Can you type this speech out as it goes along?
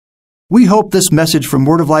We hope this message from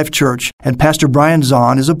Word of Life Church and Pastor Brian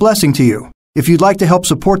Zahn is a blessing to you. If you'd like to help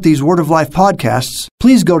support these Word of Life podcasts,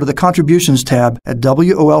 please go to the Contributions tab at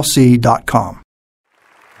wolc.com.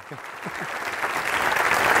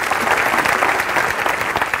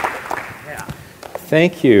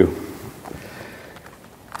 Thank you.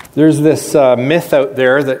 There's this myth out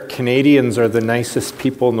there that Canadians are the nicest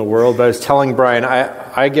people in the world. But I was telling Brian,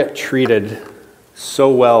 I get treated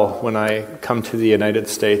so well when I come to the United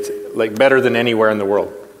States, like better than anywhere in the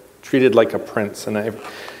world. Treated like a prince. And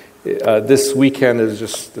this weekend is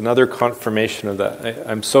just another confirmation of that.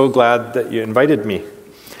 I'm so glad that you invited me.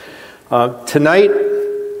 Tonight,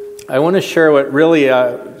 I want to share what really,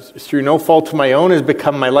 through no fault of my own, has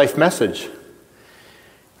become my life message.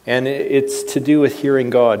 And it's to do with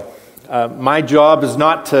hearing God. My job is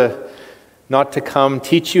not to come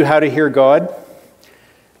teach you how to hear God,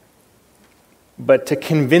 but to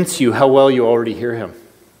convince you how well you already hear Him.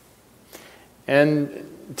 And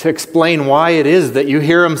to explain why it is that you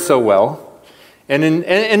hear Him so well,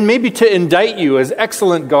 and maybe to indict you as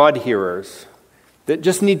excellent God hearers that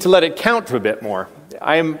just need to let it count a bit more.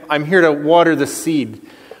 I'm here to water the seed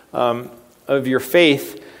of your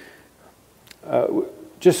faith,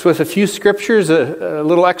 just with a few scriptures, a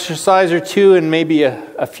little exercise or two, and maybe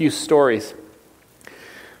a few stories.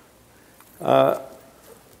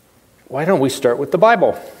 Why don't we start with the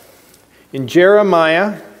Bible? In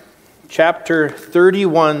Jeremiah chapter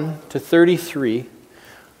 31 to 33,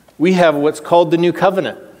 we have what's called the New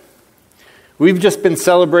Covenant. We've just been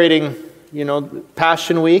celebrating,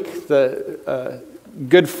 Passion Week, the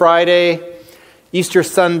Good Friday, Easter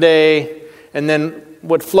Sunday, and then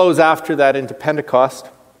what flows after that into Pentecost.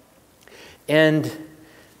 And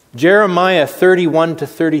Jeremiah 31 to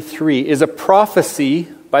 33 is a prophecy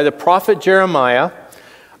by the prophet Jeremiah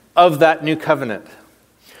of that new covenant.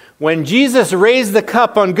 When Jesus raised the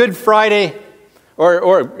cup on Good Friday,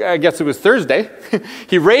 or I guess it was Thursday,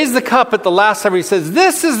 he raised the cup at the Last Supper. He says,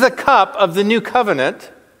 "This is the cup of the new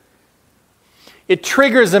covenant." It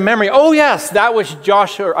triggers a memory. Oh yes, that which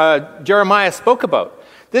Jeremiah spoke about.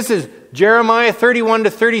 This is Jeremiah 31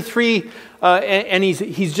 to 33, and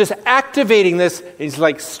he's just activating this. He's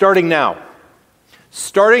like, starting now.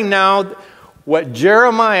 Starting now, what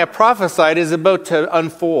Jeremiah prophesied is about to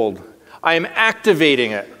unfold. I am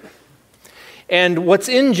activating it. And what's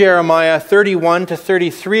in Jeremiah 31 to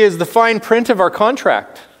 33 is the fine print of our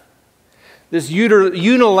contract. This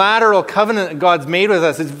unilateral covenant that God's made with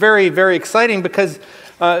us is very, very exciting because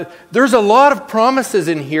there's a lot of promises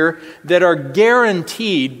in here that are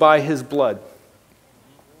guaranteed by His blood.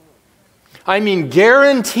 I mean,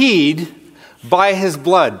 guaranteed by His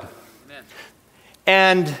blood. Amen.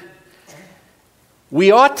 And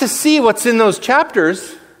we ought to see what's in those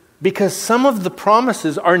chapters because some of the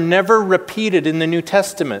promises are never repeated in the New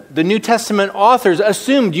Testament. The New Testament authors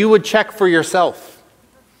assumed you would check for yourself.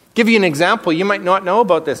 Give you an example. You might not know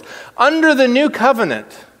about this. Under the New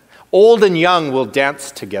Covenant, old and young will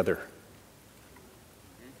dance together.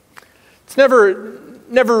 It's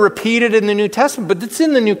never repeated in the New Testament, but it's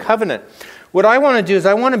in the New Covenant. What I want to do is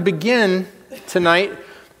I want to begin tonight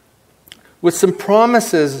with some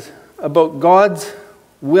promises about God's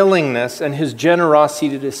willingness and His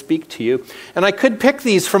generosity to speak to you. And I could pick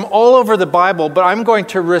these from all over the Bible, but I'm going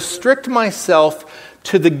to restrict myself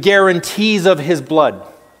to the guarantees of His blood.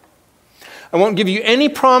 I won't give you any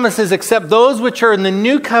promises except those which are in the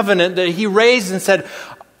New Covenant that He raised and said,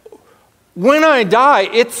 when I die,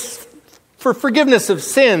 it's for forgiveness of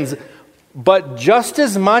sins, but just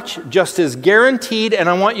as much, just as guaranteed, and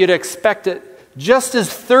I want you to expect it just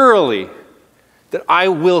as thoroughly, that I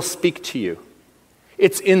will speak to you.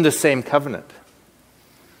 It's in the same covenant.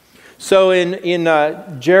 So in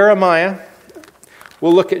Jeremiah,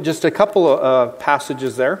 we'll look at just a couple of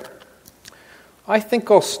passages there. I think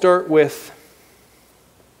I'll start with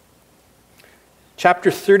chapter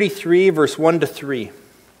 33, verse 1 to 3.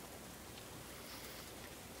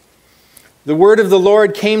 The word of the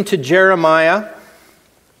Lord came to Jeremiah.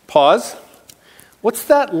 Pause. What's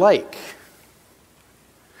that like?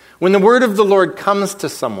 When the word of the Lord comes to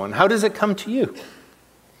someone, how does it come to you?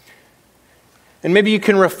 And maybe you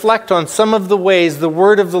can reflect on some of the ways the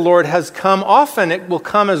word of the Lord has come. Often it will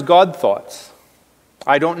come as God thoughts.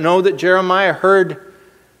 I don't know that Jeremiah heard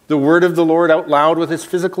the word of the Lord out loud with his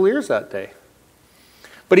physical ears that day.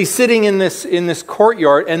 But he's sitting in this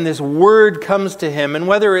courtyard, and this word comes to him. And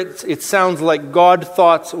whether it sounds like God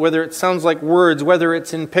thoughts, whether it sounds like words, whether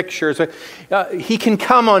it's in pictures, he can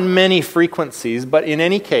come on many frequencies. But in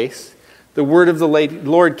any case, the word of the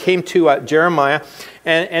Lord came to Jeremiah.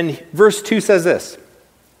 And verse 2 says this: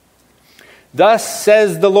 "Thus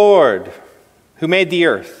says the Lord, who made the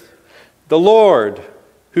earth, The Lord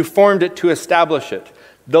who formed it to establish it.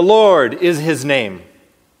 The Lord is his name.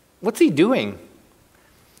 What's he doing?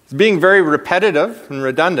 He's being very repetitive and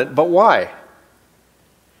redundant, but why?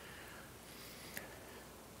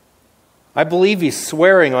 I believe he's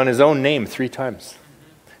swearing on his own name 3 times.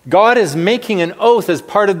 God is making an oath as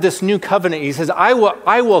part of this new covenant. He says, I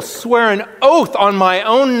will swear an oath on my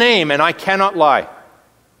own name, and I cannot lie.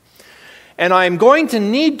 And I'm going to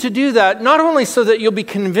need to do that, not only so that you'll be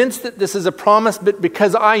convinced that this is a promise, but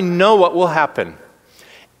because I know what will happen.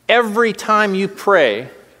 Every time you pray,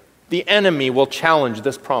 the enemy will challenge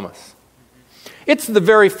this promise. It's the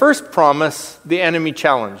very first promise the enemy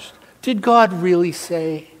challenged. Did God really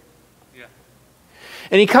say?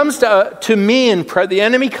 And he comes to me in prayer. The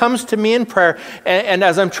enemy comes to me in prayer. And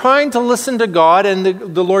as I'm trying to listen to God and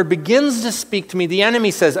the Lord begins to speak to me, the enemy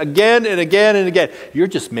says again and again and again, you're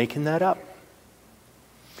just making that up.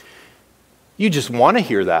 You just want to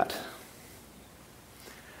hear that.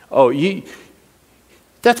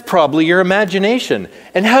 That's probably your imagination.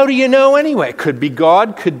 And how do you know anyway? It could be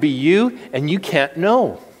God, could be you, and you can't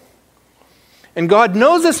know. And God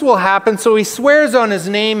knows this will happen, so he swears on his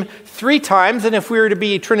name 3 times. And if we were to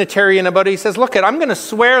be Trinitarian about it, he says, look, I'm going to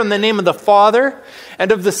swear in the name of the Father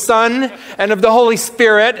and of the Son and of the Holy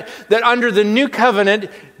Spirit that under the new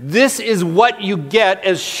covenant, this is what you get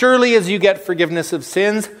as surely as you get forgiveness of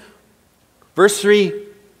sins. Verse 3,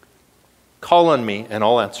 call on me and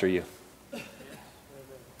I'll answer you.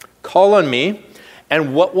 Call on me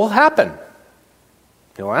and what will happen?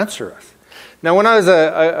 He'll answer us. Now, when I was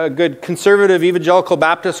a good conservative evangelical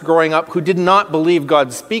Baptist growing up who did not believe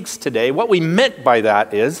God speaks today, what we meant by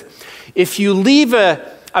that is, if you leave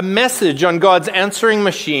a message on God's answering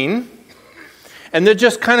machine and then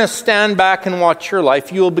just kind of stand back and watch your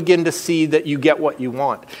life, you'll begin to see that you get what you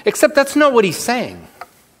want. Except that's not what he's saying.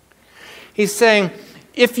 He's saying,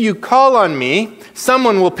 if you call on me,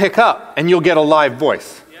 someone will pick up and you'll get a live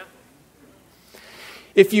voice. Yeah.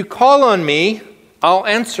 If you call on me, I'll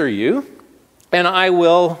answer you. And I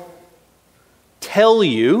will tell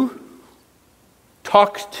you,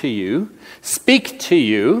 talk to you, speak to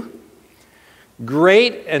you,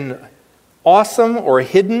 great and awesome or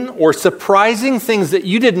hidden or surprising things that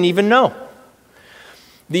you didn't even know.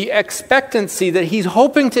 The expectancy that he's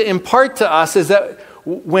hoping to impart to us is that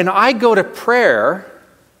when I go to prayer,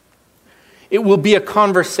 it will be a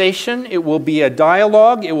conversation, it will be a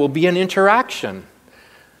dialogue, it will be an interaction.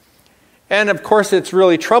 And of course, it's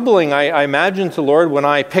really troubling, I imagine, to Lord when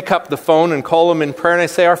I pick up the phone and call him in prayer and I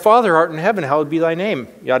say, Our Father, art in heaven, hallowed be thy name.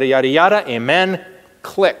 Yada, yada, yada, amen,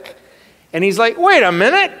 click. And he's like, wait a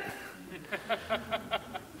minute.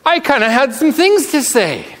 I kind of had some things to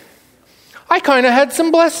say. I kind of had some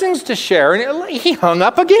blessings to share. And he hung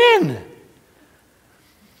up again.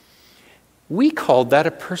 We called that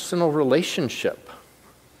a personal relationship.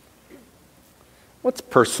 What's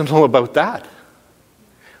personal about that?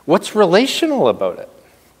 What's relational about it?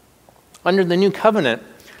 Under the new covenant,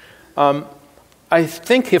 I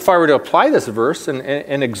think if I were to apply this verse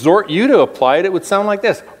and exhort you to apply it, it would sound like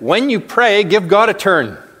this. When you pray, give God a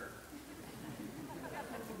turn.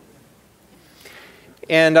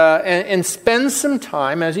 And spend some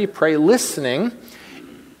time as you pray listening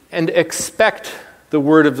and expect the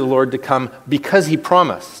word of the Lord to come because he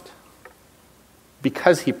promised.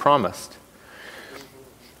 Because he promised.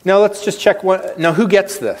 Now let's just check now who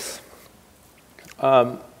gets this?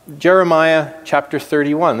 Jeremiah chapter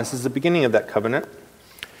 31. This is the beginning of that covenant.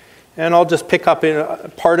 And I'll just pick up in a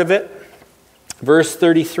part of it. Verse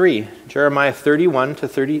 33. Jeremiah 31 to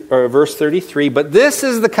verse 33. But this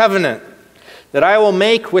is the covenant that I will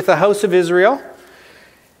make with the house of Israel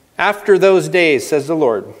after those days, says the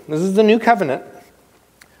Lord. This is the new covenant.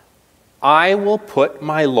 I will put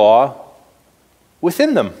my law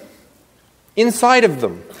within them, inside of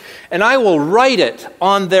them, and I will write it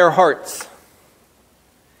on their hearts.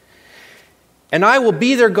 And I will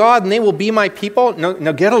be their God, and they will be my people.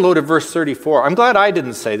 Now get a load of verse 34. I'm glad I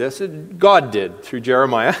didn't say this. God did through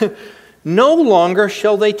Jeremiah. No longer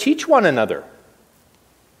shall they teach one another,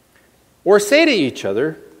 or say to each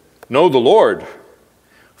other, know the Lord,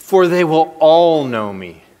 for they will all know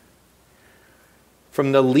me.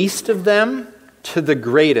 From the least of them to the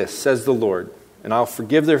greatest, says the Lord. And I'll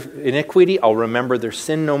forgive their iniquity. I'll remember their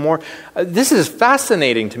sin no more. This is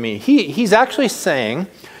fascinating to me. He's actually saying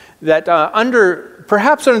that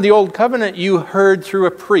perhaps under the Old Covenant, you heard through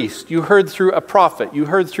a priest, you heard through a prophet, you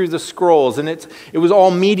heard through the scrolls, and it was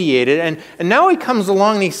all mediated. And now he comes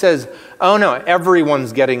along and he says, oh no,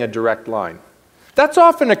 everyone's getting a direct line. That's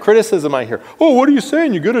often a criticism I hear. Oh, what are you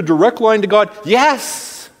saying? You get a direct line to God?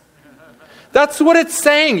 Yes! That's what it's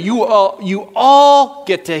saying. You all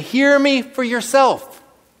get to hear me for yourself.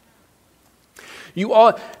 You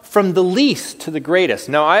all, from the least to the greatest.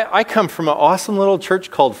 Now, I come from an awesome little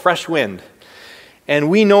church called Fresh Wind, and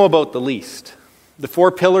we know about the least. The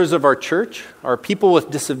 4 pillars of our church are people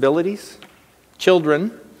with disabilities,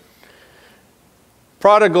 children,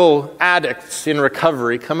 prodigal addicts in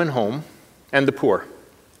recovery coming home, and the poor.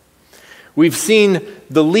 We've seen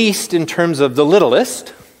the least in terms of the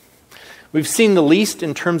littlest. We've seen the least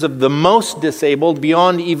in terms of the most disabled,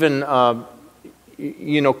 beyond even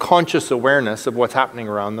conscious awareness of what's happening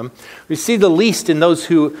around them. We see the least in those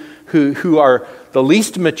who are the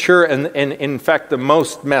least mature and in fact the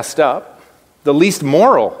most messed up, the least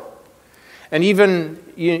moral, and even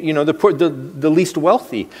the poor, the least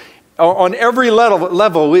wealthy. On every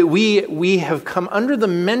level, we have come under the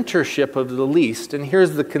mentorship of the least, and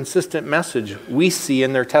here's the consistent message we see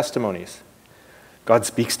in their testimonies. God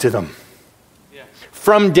speaks to them. Yeah.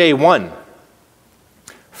 From day one.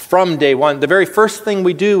 From day one. The very first thing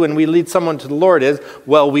we do when we lead someone to the Lord is,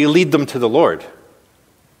 we lead them to the Lord.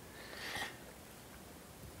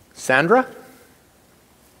 Sandra,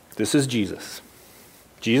 this is Jesus.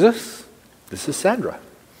 Jesus, this is Sandra.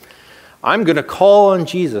 I'm going to call on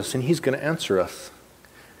Jesus, and he's going to answer us,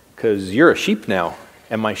 because you're a sheep now,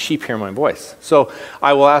 and my sheep hear my voice. So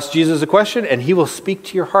I will ask Jesus a question, and he will speak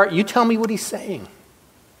to your heart. You tell me what he's saying.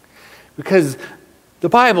 Because the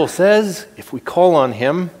Bible says, if we call on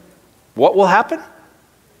him, what will happen?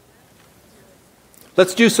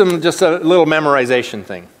 Let's do just a little memorization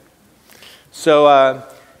thing. So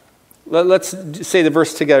let's say the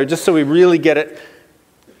verse together, just so we really get it.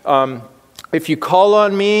 If you call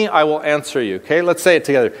on me, I will answer you. Okay, let's say it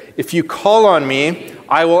together. If you call on me,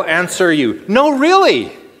 I will answer you. No,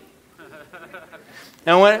 really.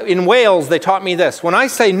 Now, in Wales, they taught me this. When I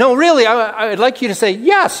say, no, really, I'd like you to say,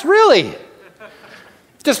 yes, really.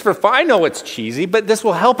 Just for fun. I know it's cheesy, but this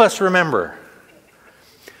will help us remember.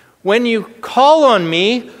 When you call on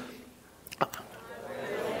me,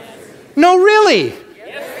 no, really.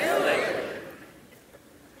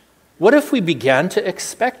 What if we began to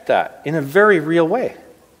expect that in a very real way?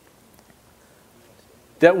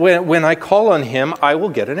 That when I call on him, I will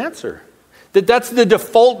get an answer. That's the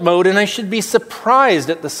default mode, and I should be surprised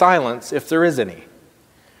at the silence if there is any.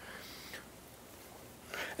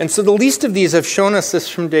 And so the least of these have shown us this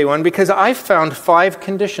from day one, because I found 5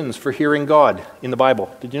 conditions for hearing God in the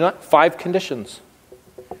Bible. Did you not? 5 conditions.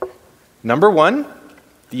 Number 1,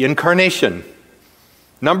 the incarnation.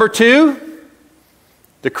 Number 2,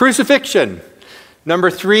 the crucifixion.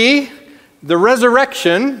 Number 3, the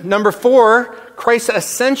resurrection. Number 4, Christ's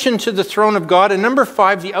ascension to the throne of God. And number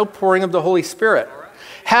 5, the outpouring of the Holy Spirit.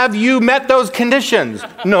 Have you met those conditions?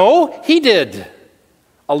 No, he did.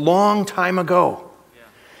 A long time ago.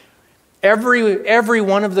 Every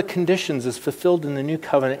one of the conditions is fulfilled in the new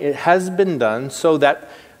covenant. It has been done so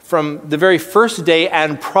that from the very first day,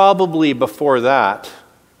 and probably before that,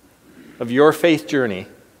 of your faith journey,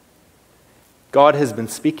 God has been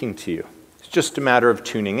speaking to you. It's just a matter of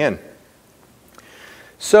tuning in.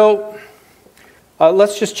 So,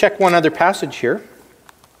 let's just check one other passage here.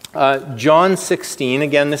 John 16.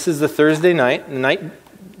 Again, this is the Thursday night,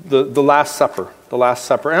 the Last Supper. The Last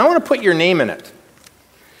Supper. And I want to put your name in it.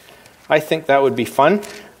 I think that would be fun.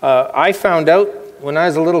 I found out when I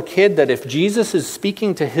was a little kid that if Jesus is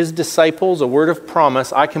speaking to his disciples a word of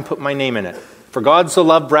promise, I can put my name in it. For God so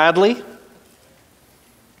loved Bradley,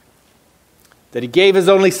 that he gave his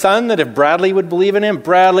only son, that if Bradley would believe in him,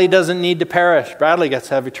 Bradley doesn't need to perish. Bradley gets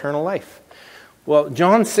to have eternal life. Well,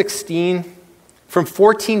 John 16, from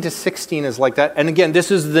 14 to 16 is like that. And again,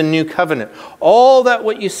 this is the new covenant. All that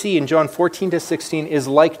what you see in John 14 to 16 is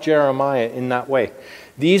like Jeremiah in that way.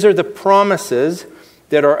 These are the promises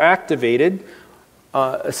that are activated,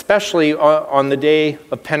 especially on the day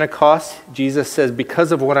of Pentecost. Jesus says,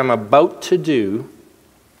 because of what I'm about to do,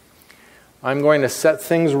 I'm going to set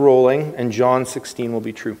things rolling, and John 16 will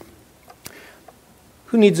be true.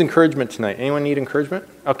 Who needs encouragement tonight? Anyone need encouragement?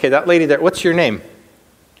 Okay, that lady there. What's your name?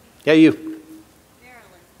 Yeah, you.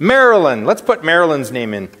 Marilyn. Let's put Marilyn's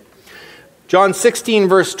name in. John 16,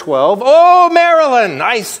 verse 12. Oh, Marilyn,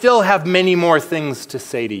 I still have many more things to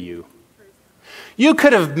say to you. You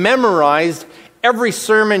could have memorized every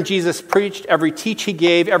sermon Jesus preached, every teach he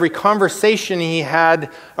gave, every conversation he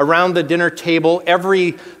had around the dinner table,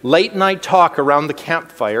 every late night talk around the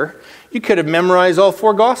campfire. You could have memorized all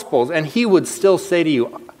 4 Gospels, and he would still say to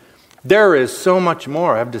you, there is so much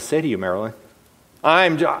more I have to say to you, Marilyn.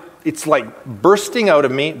 It's like bursting out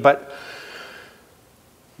of me, but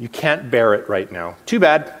you can't bear it right now. Too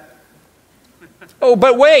bad. Oh,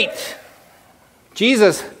 but wait!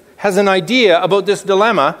 Jesus has an idea about this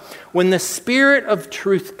dilemma when the Spirit of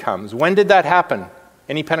truth comes. When did that happen?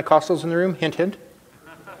 Any Pentecostals in the room? Hint, hint.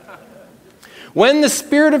 When the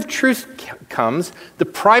Spirit of truth comes, the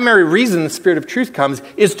primary reason the Spirit of truth comes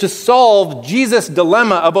is to solve Jesus'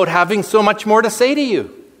 dilemma about having so much more to say to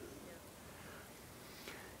you.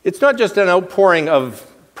 It's not just an outpouring of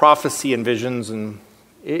prophecy and visions, and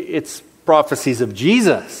it's prophecies of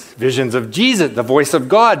Jesus, visions of Jesus, the voice of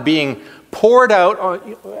God being poured out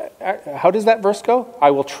on. How does that verse go?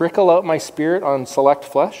 I will trickle out my Spirit on select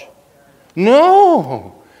flesh?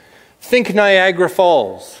 No! Think Niagara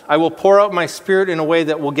Falls. I will pour out my Spirit in a way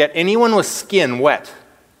that will get anyone with skin wet.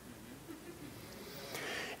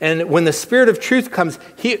 And when the Spirit of truth comes,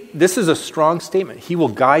 this is a strong statement. He will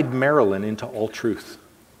guide Marilyn into all truth.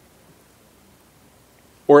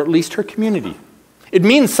 Or at least her community. It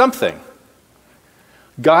means something.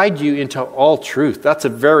 Guide you into all truth. That's a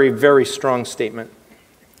very, very strong statement.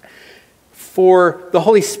 For the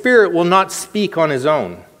Holy Spirit will not speak on his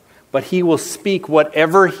own, but he will speak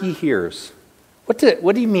whatever he hears. What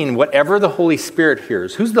do you mean, whatever the Holy Spirit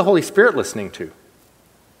hears? Who's the Holy Spirit listening to?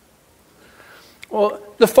 Well,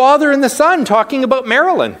 the Father and the Son talking about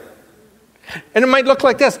Marilyn. And it might look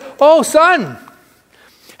like this. Oh, Son,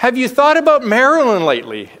 have you thought about Marilyn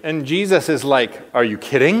lately? And Jesus is like, are you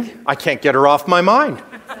kidding? I can't get her off my mind.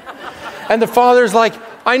 And the Father's like,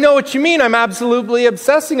 I know what you mean. I'm absolutely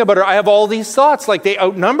obsessing about her. I have all these thoughts, like they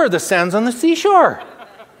outnumber the sands on the seashore.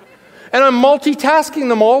 And I'm multitasking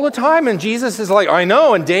them all the time. And Jesus is like, I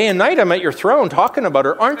know. And day and night I'm at your throne talking about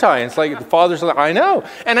her, aren't I? And it's like the Father's like, I know.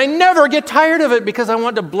 And I never get tired of it because I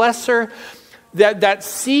want to bless her. That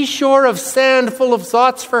seashore of sand full of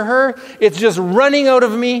thoughts for her, it's just running out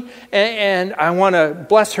of me. And I want to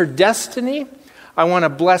bless her destiny. I want to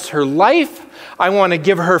bless her life. I want to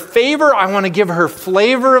give her favor. I want to give her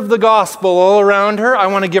flavor of the gospel all around her. I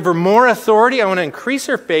want to give her more authority. I want to increase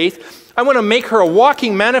her faith. I want to make her a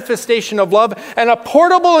walking manifestation of love and a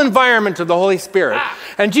portable environment of the Holy Spirit.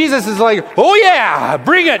 And Jesus is like, oh yeah,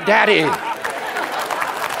 bring it, Daddy.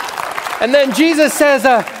 And then Jesus says,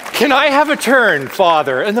 can I have a turn,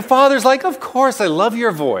 Father? And the Father's like, of course, I love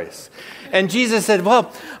your voice. And Jesus said,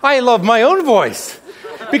 well, I love my own voice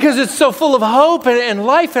because it's so full of hope and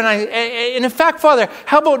life. And in fact, Father,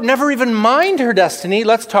 how about never even mind her destiny?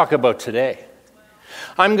 Let's talk about today.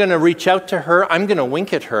 I'm going to reach out to her. I'm going to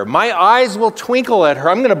wink at her. My eyes will twinkle at her.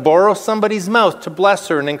 I'm going to borrow somebody's mouth to bless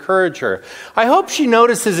her and encourage her. I hope she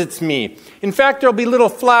notices it's me. In fact, there'll be little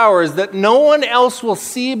flowers that no one else will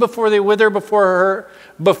see before they wither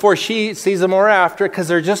before she sees them or after, because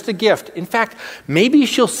they're just a gift. In fact, maybe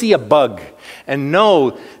she'll see a bug and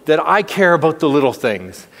know that I care about the little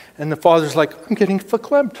things. And the Father's like, I'm getting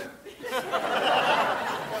verklempt.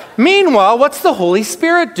 Meanwhile, what's the Holy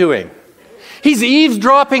Spirit doing? He's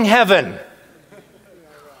eavesdropping heaven.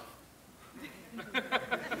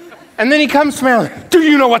 And then he comes to Marilyn. Do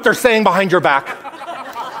you know what they're saying behind your back?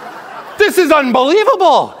 This is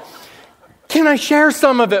unbelievable. Can I share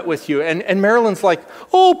some of it with you? And Marilyn's like,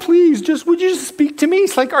 oh, please, would you just speak to me?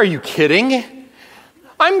 It's like, are you kidding?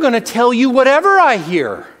 I'm going to tell you whatever I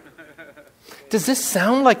hear. Does this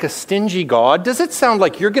sound like a stingy God? Does it sound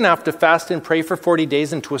like you're going to have to fast and pray for 40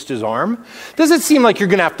 days and twist his arm? Does it seem like you're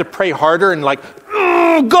going to have to pray harder and like,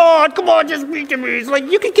 oh, God, come on, just speak to me? It's like,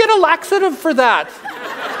 you could get a laxative for that.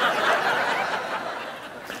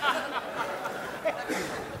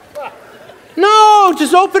 No,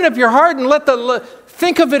 just open up your heart and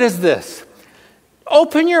think of it as this.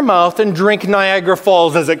 Open your mouth and drink Niagara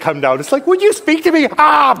Falls as it comes down. It's like, would you speak to me?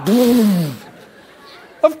 Boom.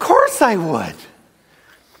 Of course I would.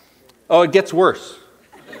 Oh, it gets worse.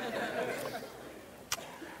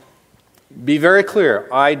 Be very clear.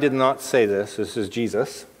 I did not say this. This is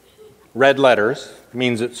Jesus. Red letters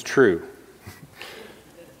means it's true.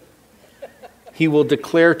 He will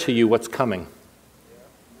declare to you what's coming.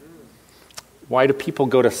 Why do people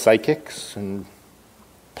go to psychics and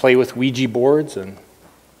play with Ouija boards and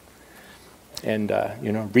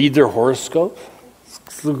read their horoscope?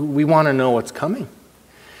 We want to know what's coming.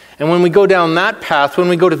 And when we go down that path, when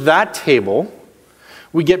we go to that table,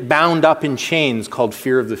 we get bound up in chains called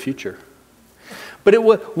fear of the future. But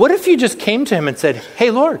what if you just came to him and said,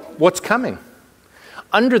 hey, Lord, what's coming?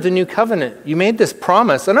 Under the new covenant, you made this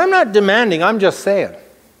promise, and I'm not demanding, I'm just saying.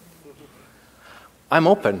 I'm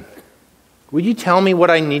open. Will you tell me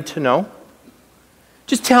what I need to know?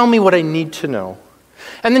 Just tell me what I need to know.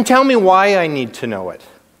 And then tell me why I need to know it.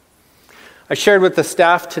 I shared with the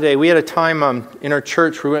staff today, we had a time in our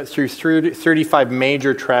church, we went through 35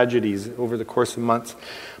 major tragedies over the course of months.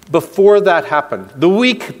 Before that happened, the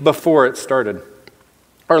week before it started,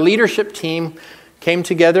 our leadership team came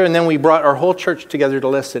together, and then we brought our whole church together to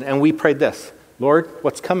listen, and we prayed this: Lord,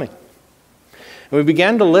 what's coming? And we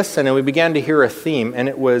began to listen, and we began to hear a theme, and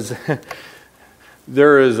it was,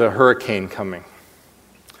 there is a hurricane coming.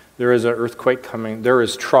 There is an earthquake coming. There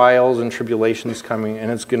is trials and tribulations coming,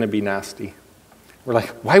 and it's going to be nasty. We're like,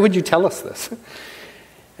 why would you tell us this?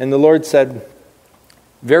 And the Lord said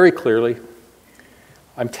very clearly,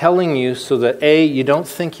 I'm telling you so that A, you don't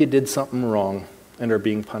think you did something wrong and are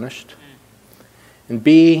being punished, and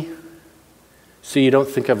B, so you don't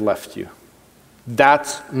think I've left you.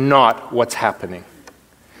 That's not what's happening.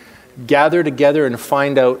 Gather together and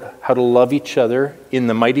find out how to love each other in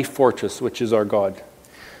the mighty fortress, which is our God.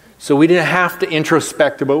 So we didn't have to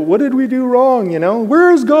introspect about what did we do wrong,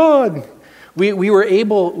 Where is God? We were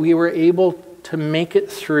able to make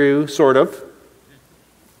it through, sort of,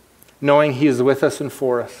 knowing He is with us and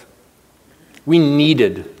for us. We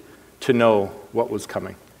needed to know what was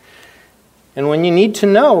coming. And when you need to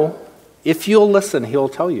know, if you'll listen, He'll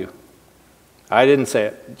tell you. I didn't say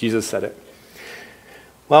it. Jesus said it.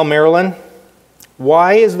 Well, Marilyn,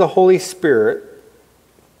 why is the Holy Spirit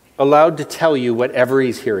allowed to tell you whatever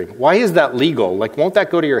He's hearing? Why is that legal? Won't that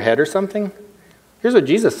go to your head or something? Here's what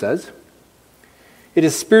Jesus says. It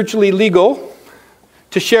is spiritually legal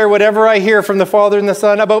to share whatever I hear from the Father and the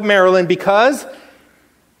Son about Marilyn, because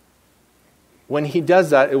when He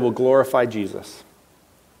does that, it will glorify Jesus.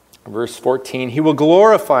 Verse 14, He will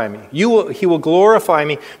glorify me. He will glorify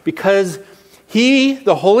me because He,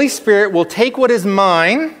 the Holy Spirit, will take what is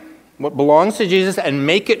mine, what belongs to Jesus, and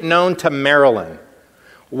make it known to Marilyn.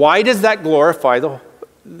 Why does that glorify the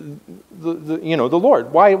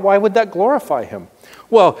Lord? Why would that glorify Him?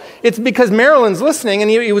 Well, it's because Marilyn's listening,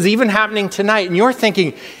 and it was even happening tonight, and you're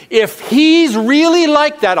thinking, if He's really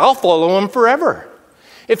like that, I'll follow Him forever.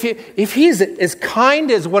 If He's as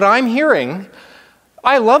kind as what I'm hearing,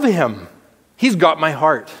 I love Him. He's got my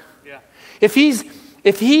heart. Yeah. If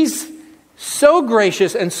He's so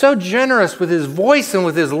gracious and so generous with His voice and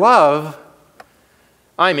with His love,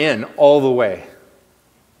 I'm in all the way.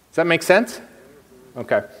 Does that make sense?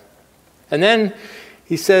 Okay. And then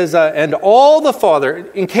He says, and all the Father,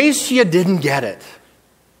 in case you didn't get it,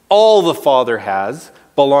 all the Father has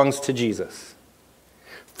belongs to Jesus.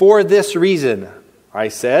 For this reason, I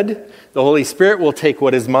said, the Holy Spirit will take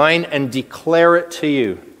what is mine and declare it to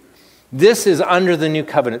you. This is under the new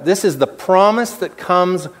covenant. This is the promise that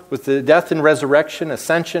comes with the death and resurrection,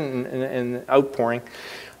 ascension and outpouring.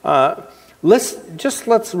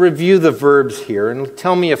 Let's review the verbs here and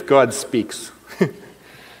tell me if God speaks.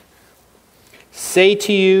 Say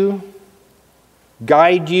to you,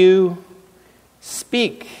 guide you,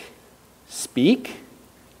 speak. Speak,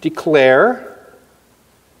 declare,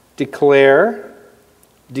 declare,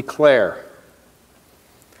 declare.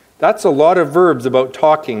 That's a lot of verbs about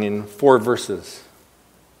talking in 4 verses.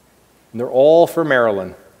 And they're all for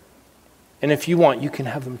Marilyn. And if you want, you can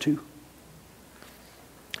have them too.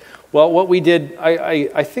 Well, what we did,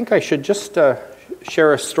 I think I should just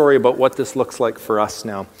share a story about what this looks like for us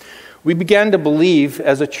now. We began to believe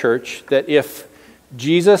as a church that if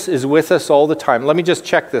Jesus is with us all the time, let me just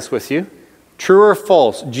check this with you. True or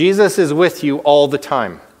false? Jesus is with you all the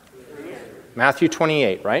time. Matthew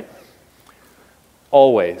 28, right?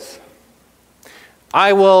 Always.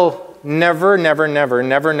 I will never, never, never,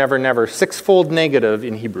 never, never, never, 6-fold negative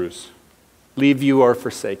in Hebrews, leave you or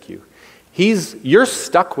forsake you. You're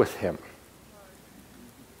stuck with Him.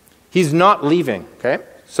 He's not leaving, okay?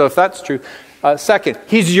 So if that's true. Second,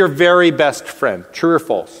 He's your very best friend. True or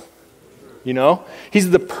false?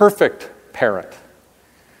 He's the perfect parent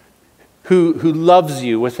who loves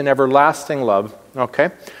you with an everlasting love,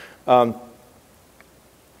 okay?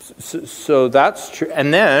 So that's true.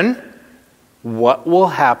 And then, what will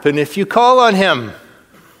happen if you call on Him?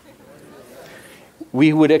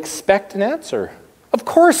 We would expect an answer. Of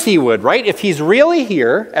course He would, right? If He's really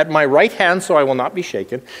here, at my right hand so I will not be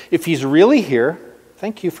shaken, if He's really here,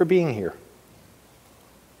 thank you for being here.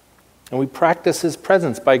 And we practice His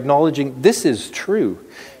presence by acknowledging this is true.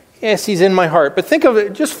 Yes, He's in my heart. But think of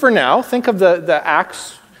it, just for now, think of the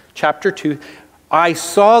Acts chapter 2. I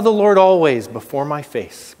saw the Lord always before my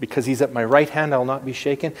face. Because He's at my right hand, I'll not be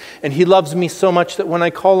shaken. And He loves me so much that when I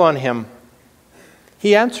call on Him,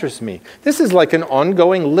 He answers me. This is like an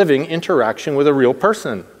ongoing, living interaction with a real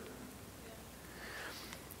person.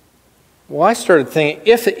 Well, I started thinking,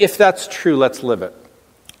 if that's true, let's live it.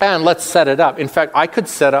 And let's set it up. In fact, I could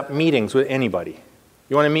set up meetings with anybody.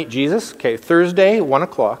 You want to meet Jesus? Okay, Thursday, 1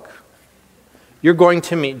 o'clock. You're going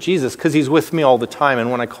to meet Jesus because He's with me all the time, and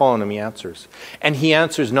when I call on Him, He answers. And He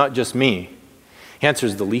answers not just me. He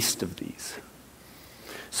answers the least of these.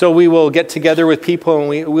 So we will get together with people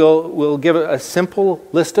and we'll give a simple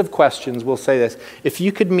list of questions. We'll say this: if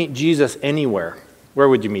you could meet Jesus anywhere, where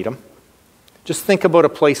would you meet him? Just think about a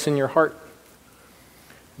place in your heart.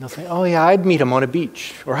 And they'll say, oh yeah, I'd meet him on a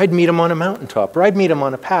beach, or I'd meet him on a mountaintop, or I'd meet him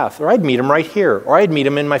on a path, or I'd meet him right here, or I'd meet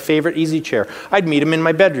him in my favorite easy chair. I'd meet him in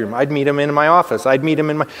my bedroom. I'd meet him in my office. I'd meet him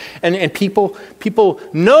in my... And people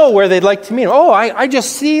know where they'd like to meet him. Oh, I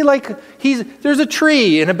just see like there's a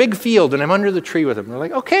tree in a big field and I'm under the tree with him. They're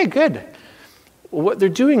like, okay, good. Well, what they're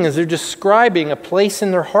doing is they're describing a place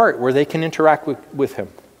in their heart where they can interact with him.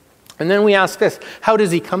 And then we ask this: how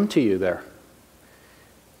does he come to you there?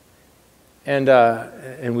 And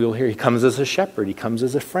we'll hear he comes as a shepherd, he comes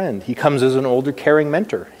as a friend, he comes as an older caring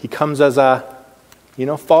mentor, he comes as a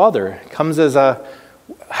father, he comes as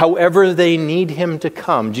however they need him to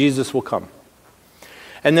come, Jesus will come.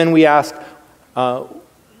 And then we ask,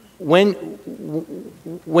 when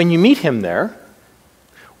you meet him there,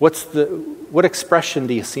 what expression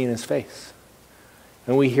do you see in his face?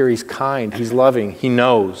 And we hear he's kind, he's loving, he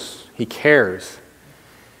knows, he cares.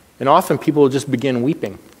 And often people will just begin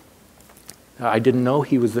weeping. I didn't know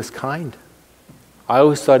he was this kind. I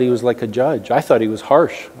always thought he was like a judge. I thought he was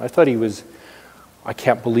harsh. I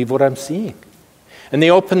can't believe what I'm seeing. And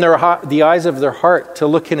they open the eyes of their heart to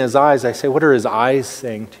look in his eyes. I say, what are his eyes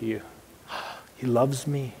saying to you? He loves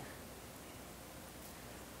me.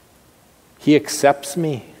 He accepts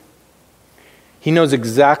me. He knows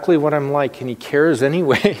exactly what I'm like, and he cares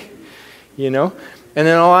anyway. And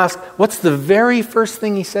then I'll ask, what's the very first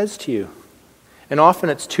thing he says to you? And often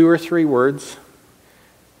it's 2 or 3 words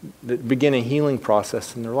that begin a healing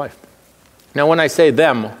process in their life. Now, when I say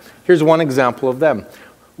them, here's one example of them.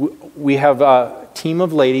 We have a team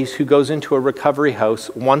of ladies who goes into a recovery house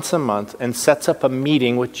once a month and sets up a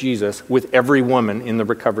meeting with Jesus with every woman in the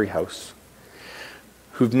recovery house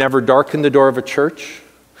who've never darkened the door of a church.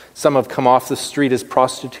 Some have come off the street as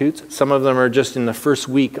prostitutes. Some of them are just in the first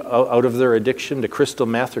week out of their addiction to crystal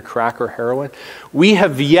meth or crack or heroin. We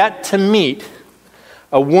have yet to meet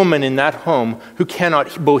a woman in that home who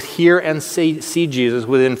cannot both hear and see Jesus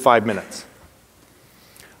within 5 minutes.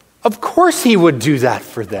 Of course he would do that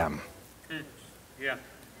for them. Yeah.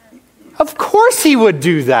 Of course he would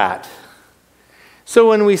do that. So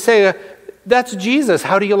when we say, that's Jesus,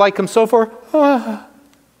 how do you like him so far?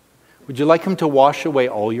 Would you like him to wash away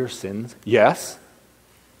all your sins? Yes.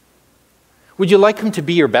 Would you like him to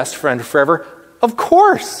be your best friend forever? Of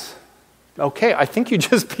course. Okay, I think you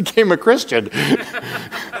just became a Christian.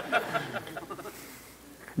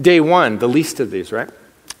 Day 1, the least of these, right?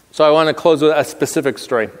 So I want to close with a specific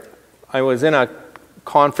story. I was in a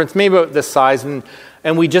conference, maybe about this size, and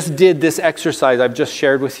we just did this exercise I've just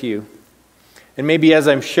shared with you. And maybe as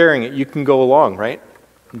I'm sharing it, you can go along, right?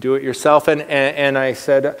 Do it yourself. And I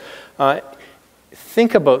said,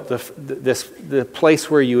 think about the place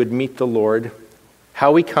where you would meet the Lord,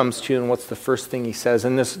 how he comes to you, and what's the first thing he says.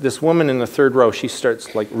 And this woman in the 3rd row, she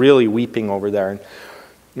starts like really weeping over there. And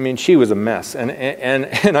I mean, she was a mess.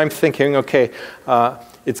 And I'm thinking, okay,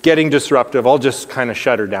 it's getting disruptive. I'll just kind of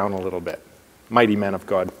shut her down a little bit. Mighty man of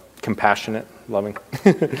God, compassionate, loving.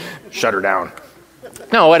 Shut her down.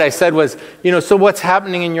 No, what I said was, so what's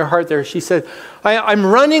happening in your heart there? She said, I'm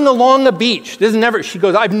running along a beach. She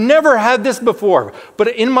goes, I've never had this before, but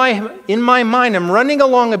in my mind, I'm running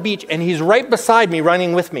along a beach and he's right beside me,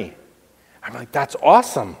 running with me. I'm like, that's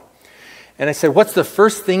awesome. And I said, what's the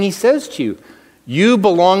first thing he says to you? You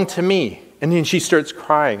belong to me. And then she starts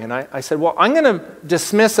crying. And I said, well, I'm going to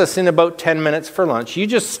dismiss us in about 10 minutes for lunch. You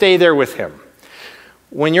just stay there with him.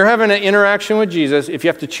 When you're having an interaction with Jesus, if you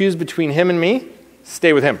have to choose between him and me,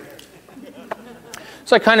 stay with him.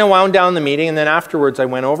 So I kind of wound down the meeting, and then afterwards I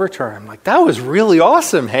went over to her. I'm like, that was really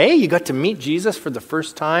awesome. Hey, you got to meet Jesus for the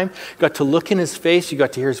first time. You got to look in his face. You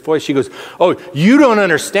got to hear his voice. She goes, oh, you don't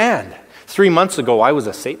understand. 3 months ago, I was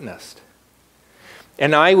a Satanist.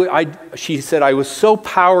 And she said, I was so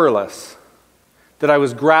powerless that I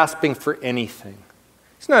was grasping for anything.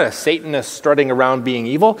 She's not a Satanist strutting around being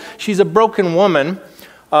evil. She's a broken woman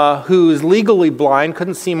who is legally blind,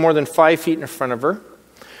 couldn't see more than 5 feet in front of her.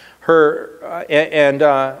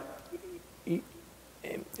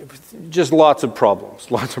 Just lots of problems.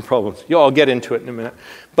 I'll get into it in a minute.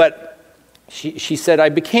 But she said, I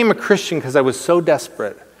became a Christian because I was so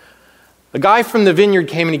desperate. A guy from the vineyard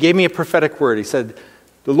came and he gave me a prophetic word. He said,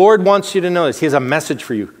 the Lord wants you to know this. He has a message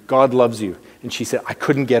for you. God loves you. And she said, I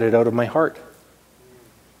couldn't get it out of my heart.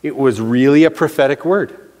 It was really a prophetic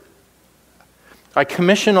word. I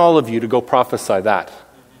commission all of you to go prophesy that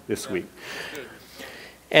this week.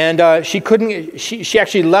 And she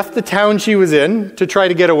actually left the town she was in to try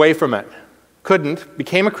to get away from it. couldn't,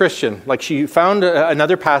 became a Christian. Like she found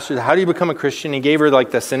another pastor. How do you become a Christian? He gave her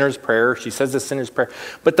like the sinner's prayer. She says the sinner's prayer.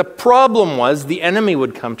 But the problem was the enemy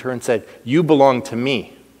would come to her and said, you belong to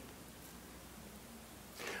me.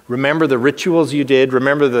 Remember the rituals you did.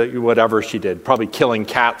 Remember the whatever she did, probably killing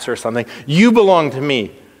cats or something. You belong to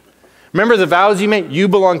me. Remember the vows you made? You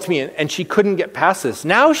belong to me. And she couldn't get past this.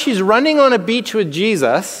 Now she's running on a beach with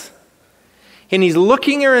Jesus. And he's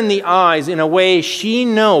looking her in the eyes in a way she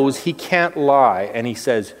knows he can't lie. And he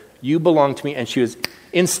says, you belong to me. And she was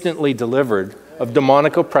instantly delivered of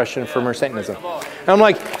demonic oppression from her Satanism. And I'm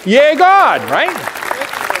like, yay, God, right?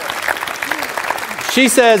 She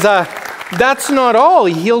says, that's not all.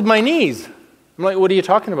 He healed my knees. I'm like, what are you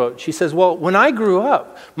talking about? She says, well, when I grew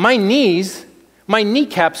up, my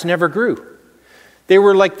kneecaps never grew. They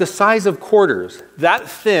were like the size of quarters, that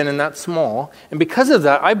thin and that small. And because of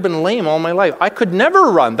that, I've been lame all my life. I could never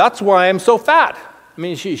run. That's why I'm so fat. I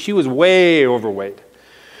mean, she was way overweight.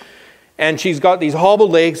 And she's got these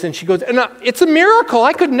hobbled legs, and she goes, and it's a miracle.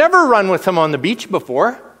 I could never run with him on the beach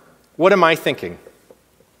before. What am I thinking?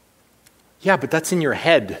 Yeah, but that's in your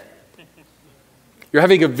head. You're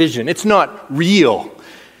having a vision. It's not real.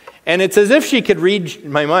 And it's as if she could read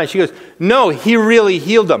my mind. She goes, no, he really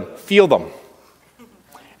healed them. Feel them.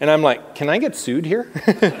 And I'm like, can I get sued here?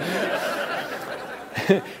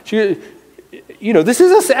 This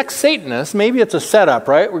is an ex-Satanist. Maybe it's a setup,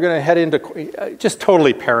 right? We're going to head into just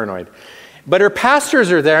totally paranoid. But her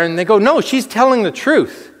pastors are there, and they go, no, she's telling the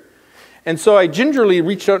truth. And so I gingerly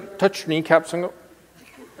reached out, touched her kneecaps, and go,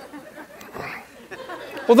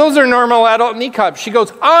 well, those are normal adult kneecaps. She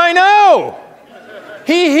goes, I know.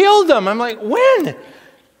 He healed them. I'm like, when?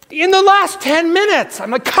 In the last 10 minutes. I'm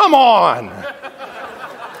like, come on.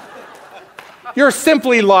 You're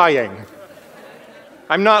simply lying.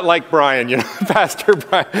 I'm not like Brian, Pastor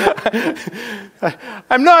Brian.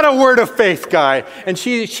 I'm not a word of faith guy. And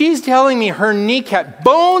she's telling me her kneecap,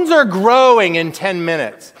 bones are growing in 10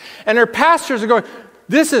 minutes. And her pastors are going,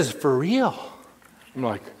 this is for real. I'm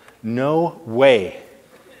like, no way.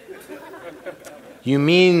 You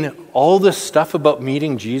mean all this stuff about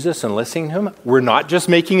meeting Jesus and listening to him? We're not just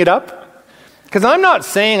making it up? Because I'm not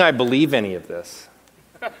saying I believe any of this.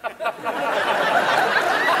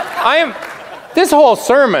 This whole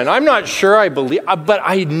sermon, I'm not sure I believe, but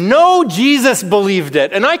I know Jesus believed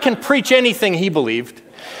it, and I can preach anything he believed,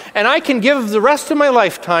 and I can give the rest of my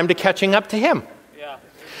lifetime to catching up to him. Yeah.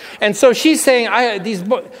 And so she's saying,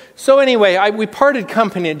 so anyway, we parted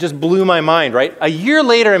company. It just blew my mind, right? A year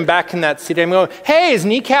later, I'm back in that city. I'm going, hey, is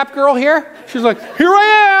Kneecap Girl here? She's like, here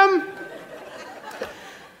I am.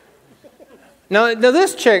 Now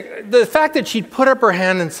this chick, the fact that she'd put up her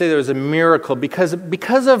hand and say there was a miracle because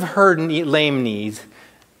of her lame knees,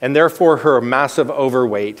 and therefore her massive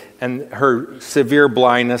overweight and her severe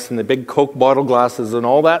blindness and the big Coke bottle glasses and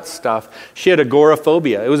all that stuff, she had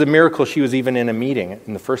agoraphobia. It was a miracle she was even in a meeting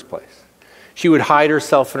in the first place. She would hide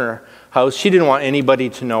herself in her house. She didn't want anybody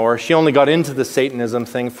to know her. She only got into the Satanism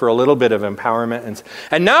thing for a little bit of empowerment.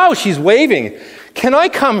 And now she's waving, can I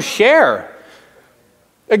come share?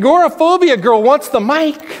 Agoraphobia girl wants the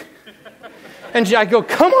mic. And I go,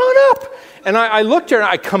 come on up. And I looked at her, and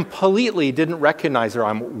I completely didn't recognize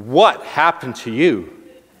her. What happened to you?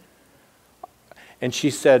 And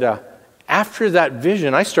she said, after that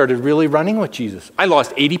vision, I started really running with Jesus. I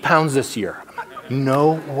lost 80 pounds this year. I'm like,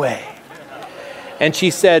 no way. And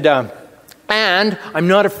she said, and I'm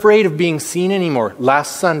not afraid of being seen anymore.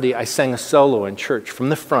 Last Sunday, I sang a solo in church from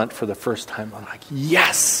the front for the first time. I'm like,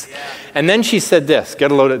 yes. Yeah. And then she said this,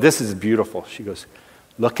 get a load of, this is beautiful. She goes,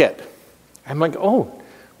 look it. I'm like, oh,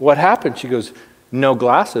 what happened? She goes, no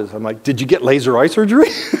glasses. I'm like, did you get laser eye surgery?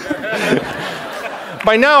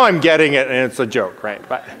 By now I'm getting it, and it's a joke, right?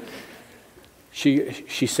 But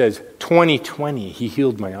she says, 2020, he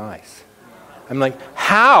healed my eyes. I'm like,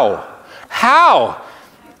 how? How?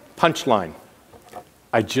 Punchline.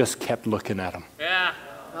 I just kept looking at him. Yeah.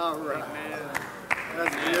 All right, man.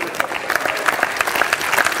 That's beautiful.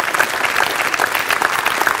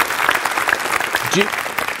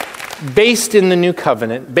 Based in the new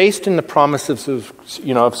covenant, based in the promises of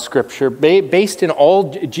Scripture, based in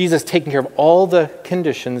all Jesus taking care of all the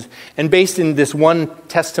conditions, and based in this one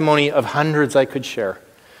testimony of hundreds I could share,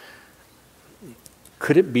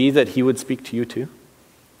 could it be that he would speak to you too?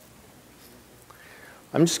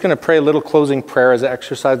 I'm just going to pray a little closing prayer as an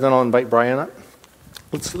exercise, then I'll invite Brian up.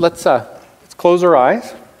 Let's close our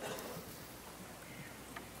eyes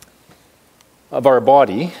of our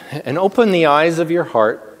body and open the eyes of your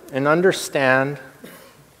heart and understand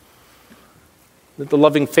that the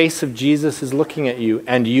loving face of Jesus is looking at you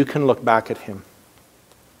and you can look back at him.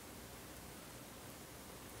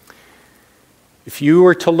 If you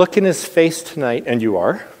were to look in his face tonight, and you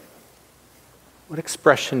are, what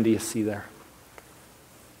expression do you see there?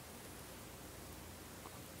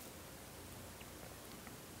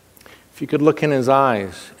 If you could look in his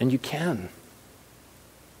eyes, and you can,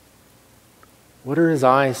 what are his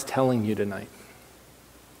eyes telling you tonight?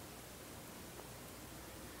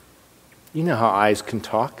 You know how eyes can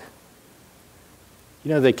talk.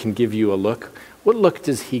 You know they can give you a look. What look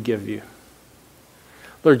does he give you?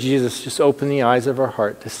 Lord Jesus, just open the eyes of our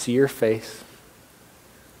heart to see your face,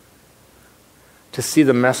 to see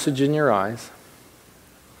the message in your eyes.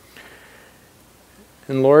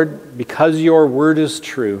 And Lord, because your word is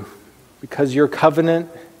true, because your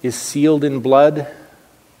covenant is sealed in blood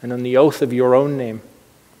and on the oath of your own name,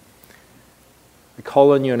 I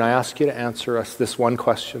call on you and I ask you to answer us this one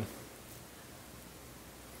question.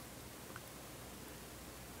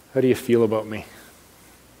 How do you feel about me?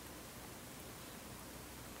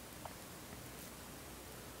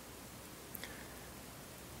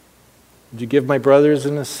 Would you give my brothers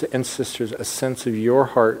and sisters a sense of your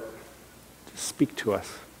heart to speak to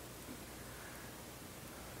us?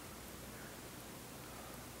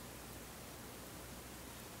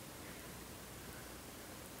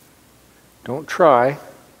 Don't try,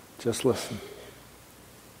 just listen.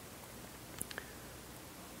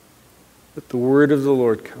 Let the word of the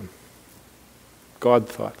Lord come. God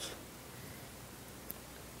thoughts.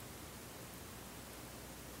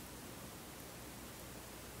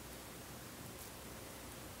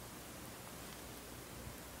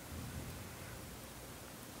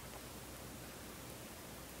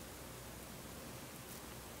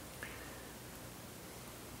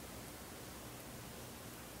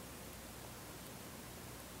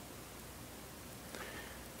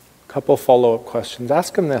 Couple follow-up questions.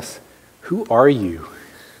 Ask him this. Who are you?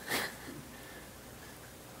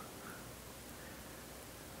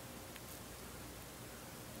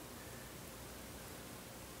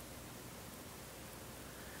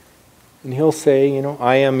 And he'll say,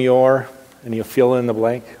 I am your, and he'll fill in the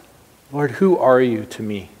blank. Lord, who are you to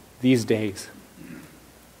me these days?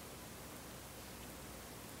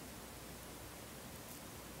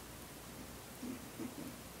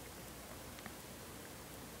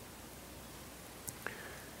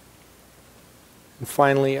 And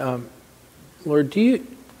finally, Lord, do you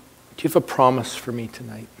have a promise for me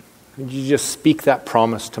tonight? Would you just speak that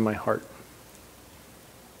promise to my heart?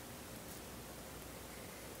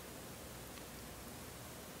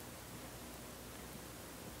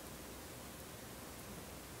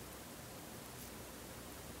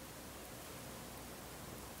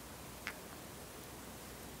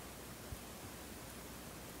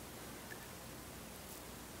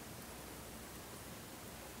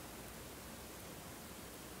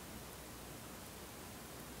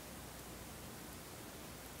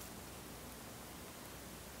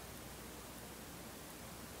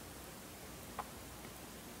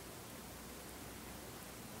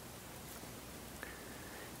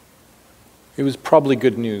 It was probably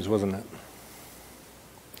good news, wasn't it?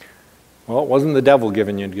 Well, it wasn't the devil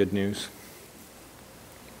giving you good news.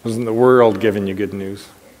 It wasn't the world giving you good news.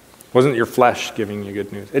 It wasn't your flesh giving you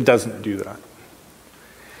good news. It doesn't do that.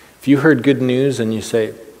 If you heard good news and you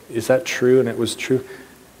say, is that true? And it was true,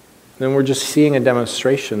 then we're just seeing a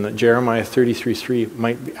demonstration that Jeremiah 33:3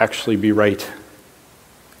 might actually be right.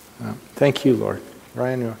 Thank you, Lord.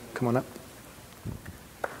 Ryan, come on up.